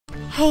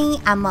Hey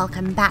and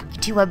welcome back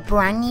to a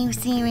brand new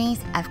series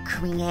of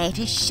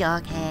Creator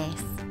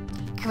Showcase.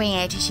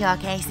 Creator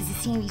Showcase is a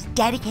series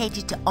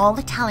dedicated to all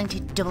the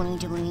talented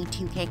WWE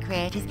 2K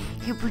creators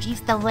who produce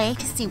the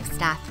latest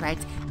superstar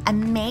threads,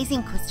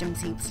 amazing custom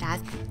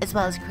superstars, as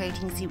well as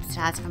creating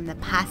superstars from the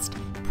past,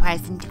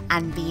 present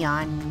and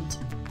beyond.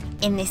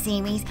 In this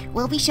series,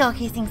 we'll be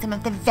showcasing some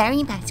of the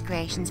very best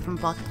creations from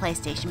both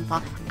PlayStation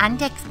 4 and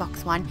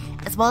Xbox One,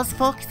 as well as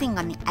focusing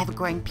on the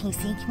ever-growing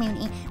PC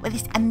community with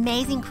its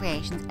amazing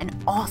creations and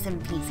awesome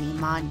PC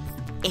mods.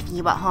 If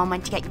you at home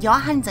want to get your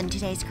hands on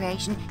today's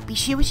creation, be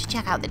sure to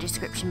check out the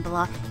description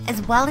below, as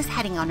well as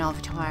heading on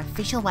over to our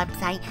official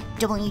website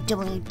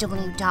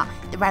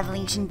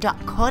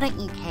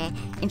www.RevELLEution.co.uk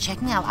and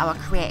checking out our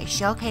Creator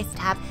Showcase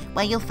tab,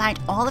 where you'll find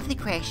all of the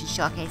creations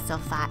showcased so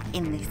far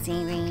in this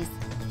series.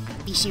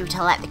 Be sure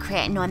to let the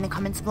creator know in the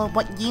comments below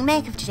what you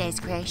make of today's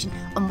creation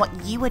and what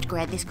you would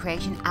grade this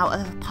creation out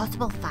of a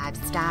possible 5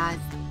 stars.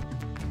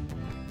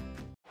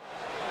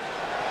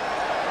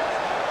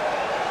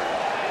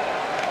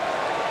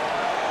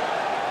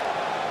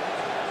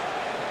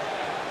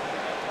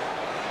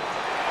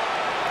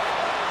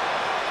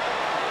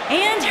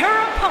 And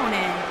her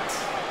opponent,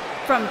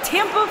 from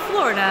Tampa,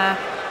 Florida,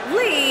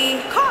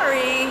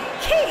 Leilani.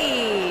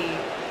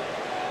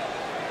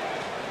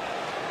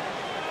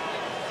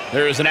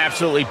 There is an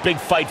absolutely big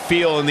fight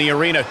feel in the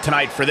arena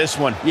tonight for this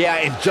one. Yeah,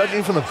 and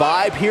judging from the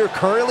vibe here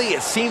currently,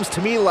 it seems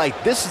to me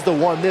like this is the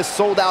one this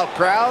sold-out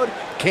crowd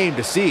came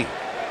to see.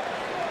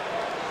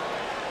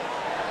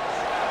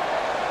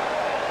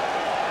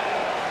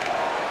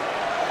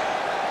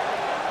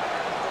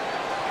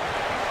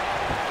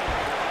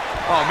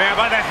 Oh, man,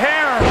 by the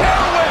hair.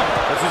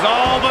 This is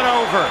all but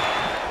over.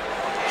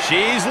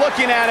 She's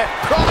looking at it.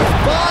 Cross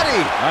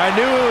body. I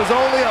knew it was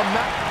only a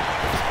match.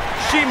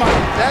 She might.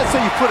 That's how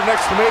you put an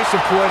exclamation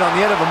point on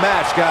the end of a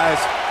match, guys.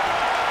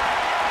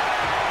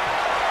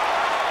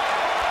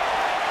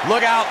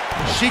 Look out.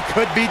 She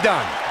could be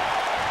done.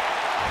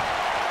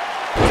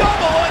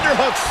 Double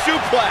underhook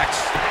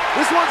suplex.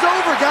 This one's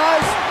over,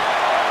 guys.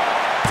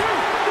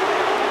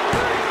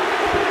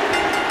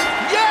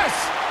 Yes!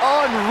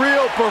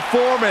 Unreal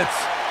performance.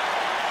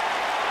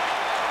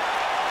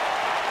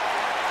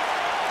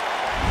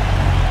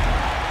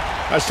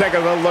 Let's take a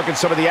little look at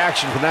some of the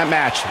action from that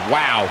match.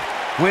 Wow.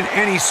 When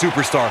any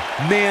superstar,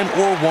 man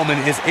or woman,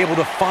 is able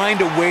to find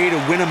a way to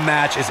win a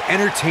match as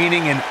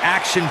entertaining and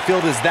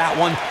action-filled as that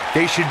one,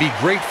 they should be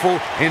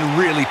grateful and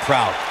really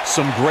proud.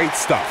 Some great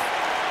stuff.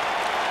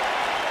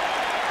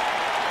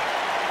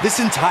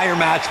 This entire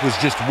match was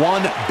just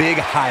one big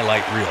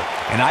highlight reel,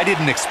 and I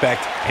didn't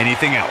expect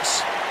anything else.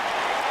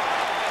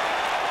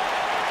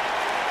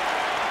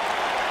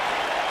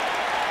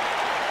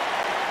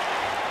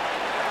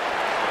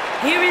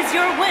 Here is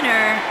your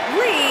winner,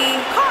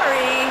 Leilani.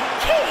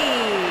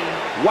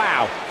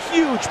 Wow,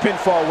 huge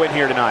pinfall win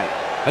here tonight.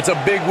 That's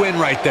a big win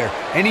right there.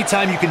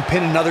 Anytime you can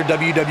pin another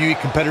WWE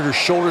competitor's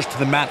shoulders to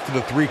the mat for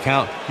the 3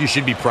 count, you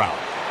should be proud.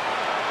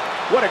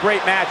 What a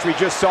great match we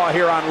just saw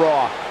here on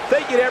Raw.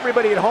 Thank you to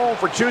everybody at home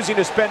for choosing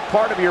to spend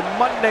part of your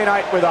Monday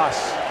night with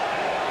us.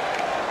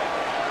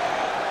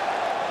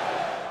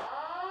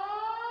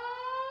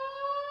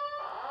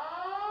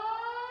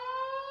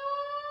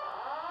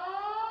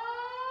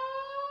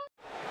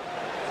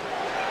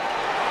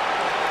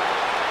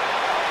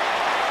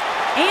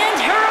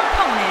 And her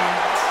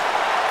opponent,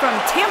 from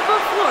Tampa,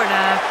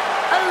 Florida,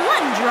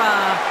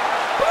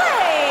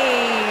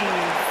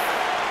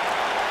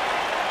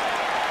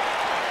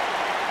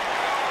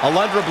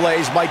 Alundra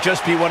Blaze might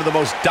just be one of the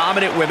most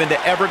dominant women to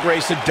ever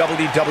grace a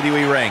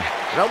WWE ring.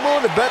 And I'm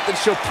willing to bet that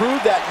she'll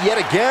prove that yet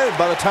again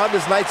by the time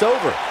this night's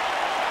over.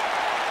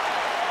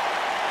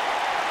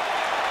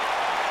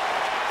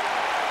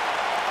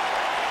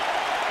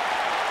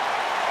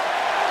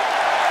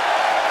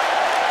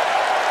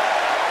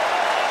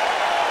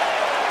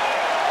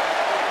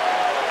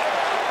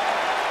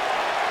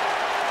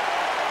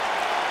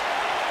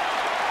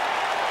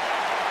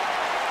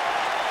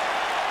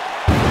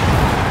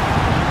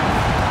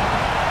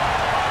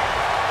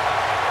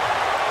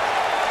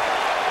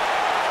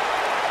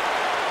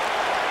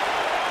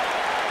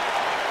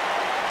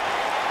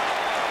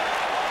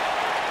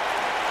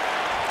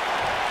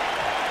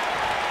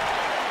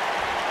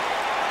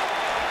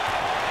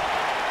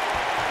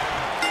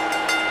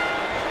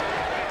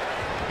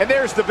 And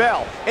there's the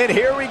bell, and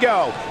here we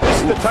go.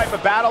 This is the type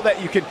of battle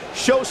that you can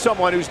show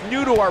someone who's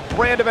new to our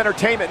brand of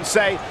entertainment and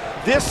say,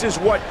 this is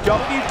what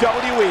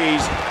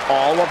WWE's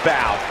all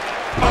about.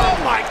 Oh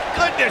my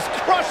goodness,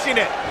 crushing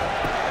it.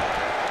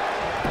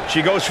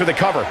 She goes for the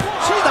cover.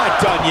 She's not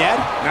done yet.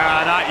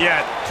 Nah, not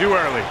yet. Too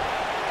early.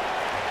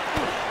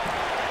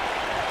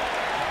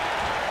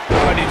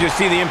 Oh, did you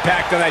see the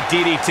impact on that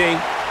DDT?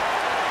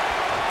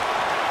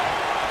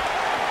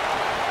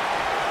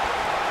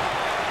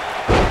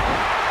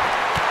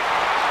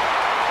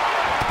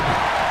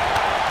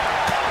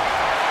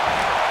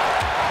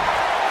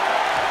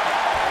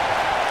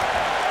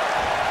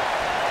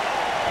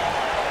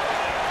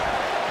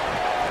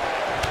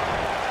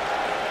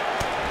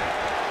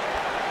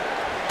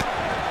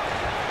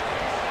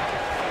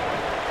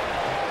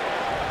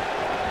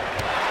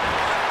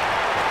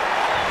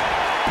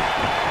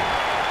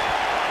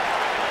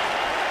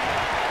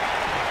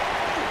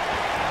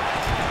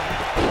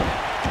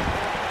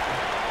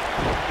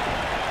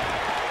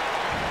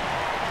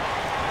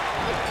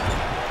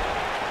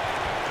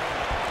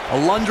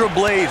 Alundra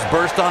Blaze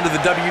burst onto the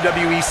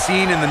WWE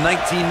scene in the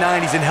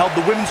 1990s and held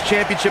the Women's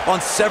Championship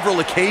on several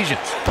occasions.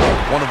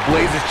 One of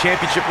Blaze's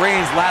championship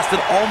reigns lasted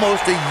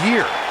almost a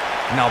year.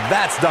 Now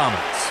that's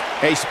dominance.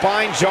 A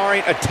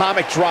spine-jarring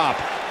atomic drop.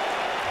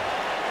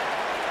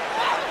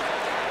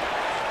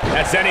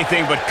 That's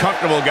anything but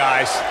comfortable,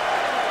 guys.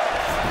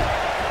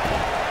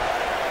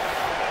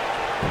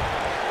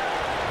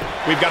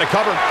 We've got a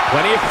cover.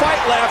 Plenty of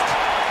fight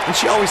left. And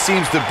she always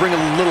seems to bring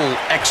a little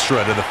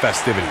extra to the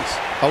festivities.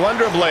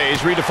 Alundra Blaze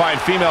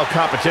redefined female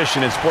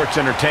competition in sports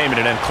entertainment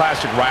and in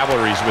classic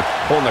rivalries with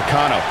Bull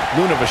Nakano,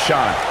 Luna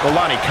Vachon,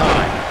 Leilani,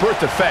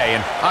 Bertha Faye,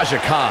 and Aja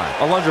Khan.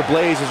 Alundra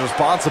Blaze is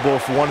responsible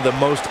for one of the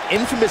most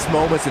infamous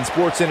moments in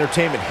sports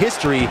entertainment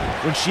history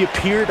when she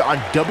appeared on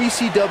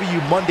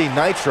WCW Monday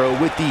Nitro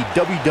with the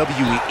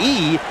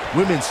WWE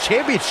Women's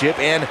Championship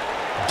and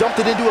dumped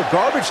it into a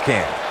garbage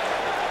can.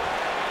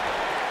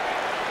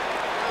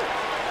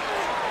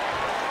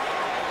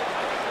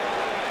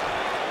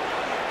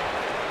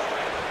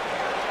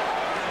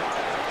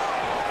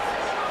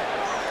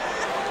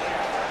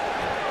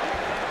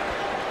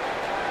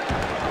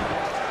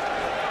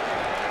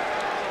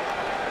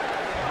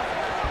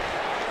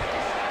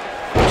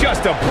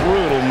 Just a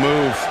brutal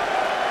move.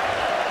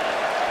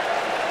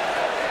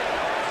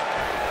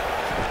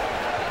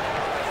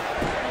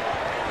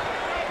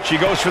 She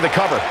goes for the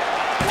cover.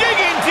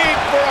 Digging deep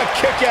for a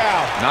kick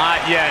out.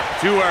 Not yet.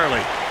 Too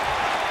early.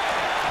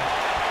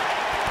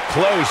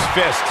 Closed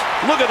fist.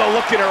 Look at the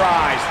look in her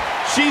eyes.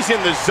 She's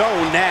in the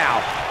zone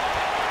now.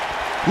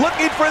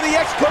 Looking for the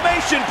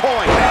exclamation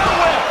point.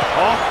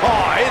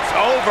 Oh, it's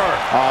over.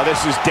 Oh,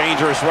 this is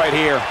dangerous right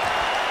here.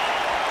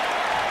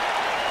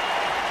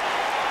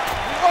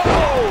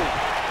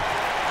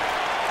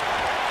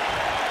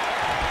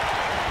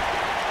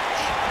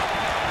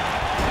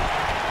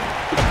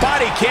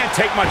 Body can't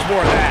take much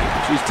more of that.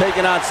 She's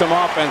taking on some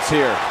offense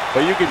here,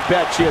 but you can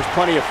bet she has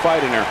plenty of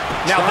fight in her.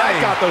 Now that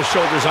got those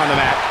shoulders on the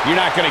mat. You're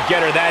not going to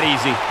get her that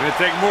easy. Gonna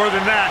take more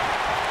than that.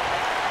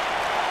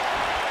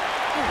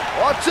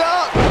 Watch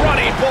out!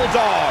 Running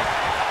bulldog.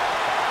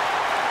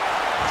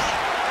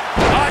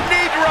 A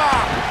knee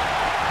drop.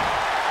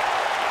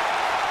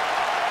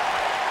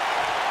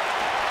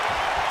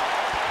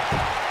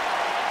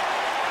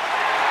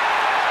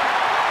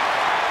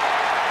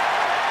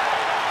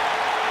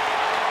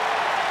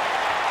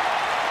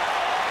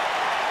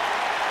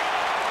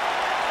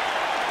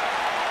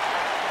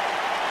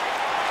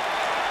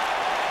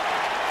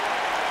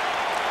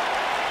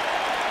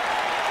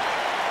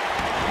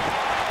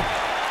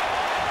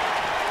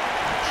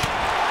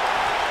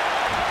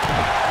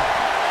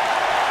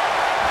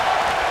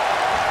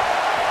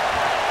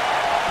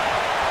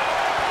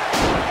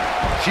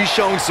 She's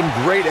showing some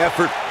great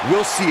effort.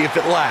 We'll see if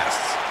it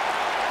lasts.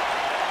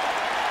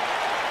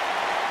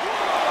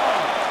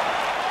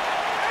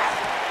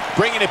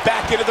 Bringing it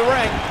back into the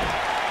ring.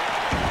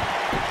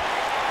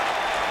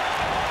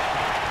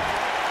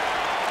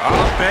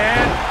 Up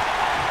and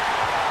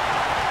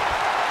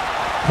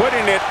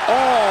Putting it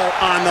all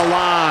on the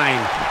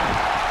line.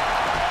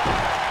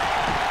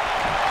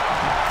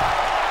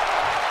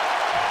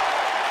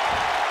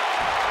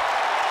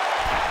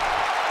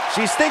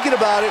 She's thinking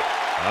about it.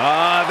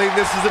 I think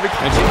this is the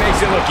beginning. And she makes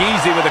it look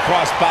easy with a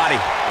cross body.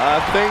 I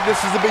think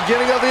this is the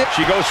beginning of the...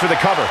 She goes for the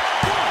cover.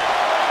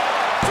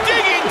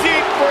 Digging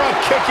deep for a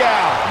kick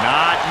out.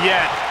 Not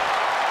yet.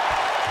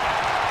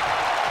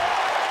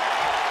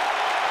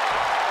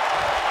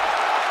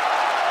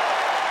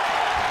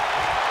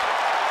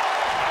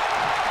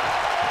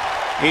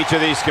 Each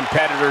of these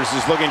competitors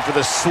is looking for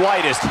the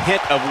slightest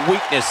hint of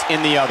weakness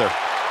in the other.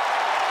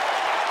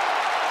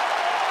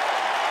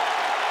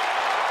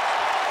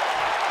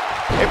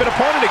 If an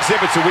opponent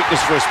exhibits a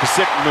weakness for a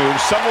specific move,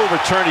 some will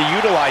return to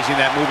utilizing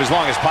that move as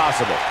long as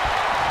possible.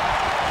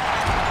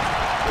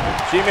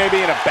 She may be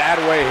in a bad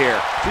way here.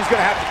 She's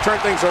going to have to turn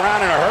things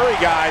around in a hurry,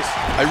 guys.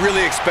 I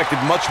really expected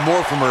much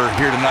more from her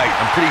here tonight.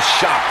 I'm pretty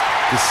shocked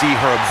to see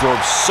her absorb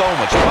so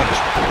much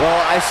punishment.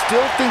 Well, I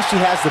still think she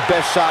has the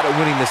best shot at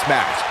winning this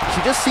match.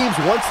 She just seems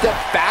one step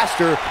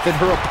faster than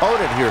her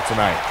opponent here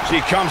tonight. She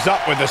comes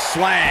up with a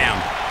slam.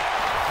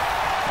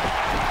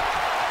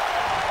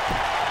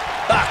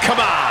 Ah,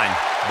 come on.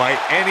 By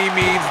any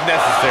means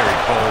necessary,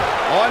 Cole.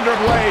 Alundra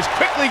Blaze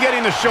quickly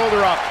getting the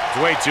shoulder up.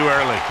 It's way too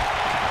early.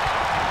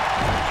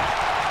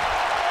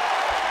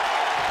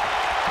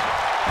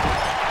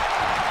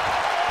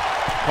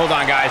 Hold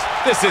on, guys.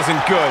 This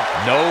isn't good.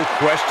 No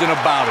question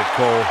about it,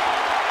 Cole.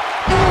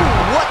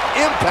 Ooh, what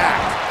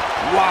impact!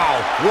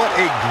 Wow, what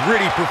a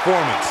gritty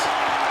performance.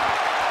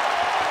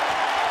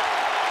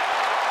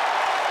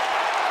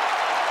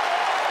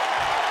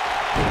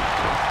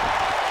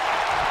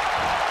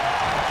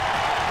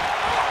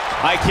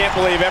 I can't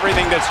believe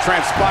everything that's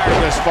transpired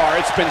this far.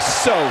 It's been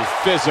so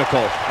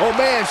physical. Oh,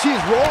 man, she's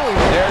rolling.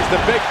 There's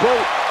the big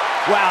boot.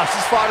 Wow,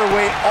 she's fought her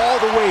way all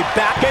the way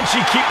back. Can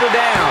she keep her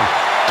down?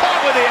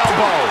 Caught with the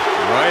elbow.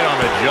 Right on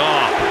the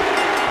jaw.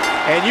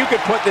 And you could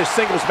put this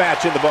singles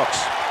match in the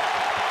books.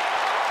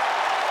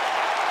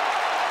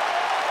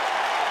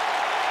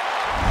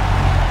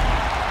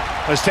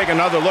 Let's take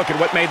another look at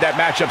what made that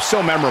matchup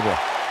so memorable.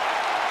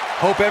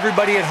 Hope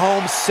everybody at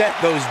home set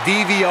those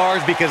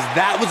DVRs, because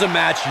that was a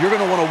match you're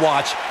going to want to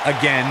watch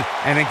again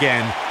and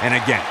again and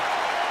again.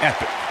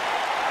 Epic.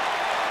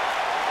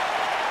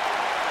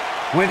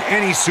 When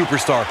any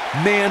superstar,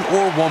 man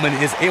or woman,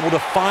 is able to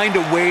find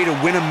a way to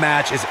win a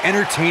match as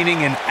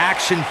entertaining and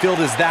action-filled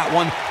as that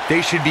one,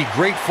 they should be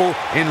grateful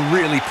and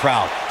really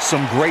proud.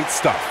 Some great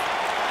stuff.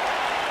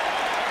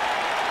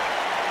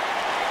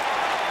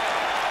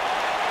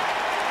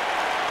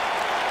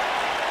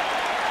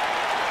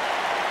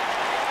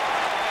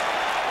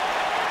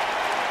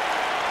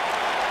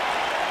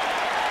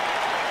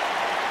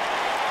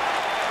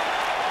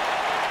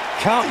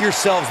 Count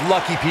yourselves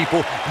lucky,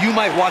 people. You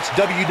might watch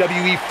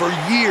WWE for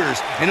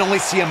years and only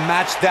see a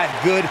match that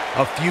good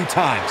a few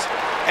times.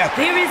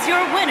 Epic. Here is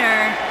your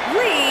winner,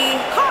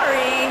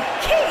 Leilani.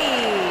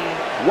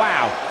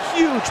 Wow,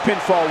 huge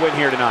pinfall win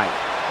here tonight.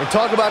 And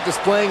talk about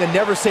displaying a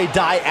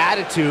never-say-die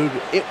attitude.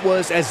 It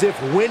was as if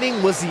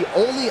winning was the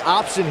only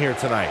option here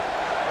tonight.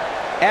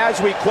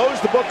 As we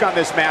close the book on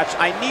this match,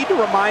 I need to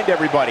remind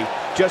everybody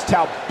just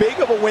how big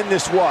of a win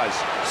this was.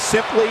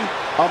 Simply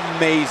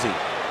amazing.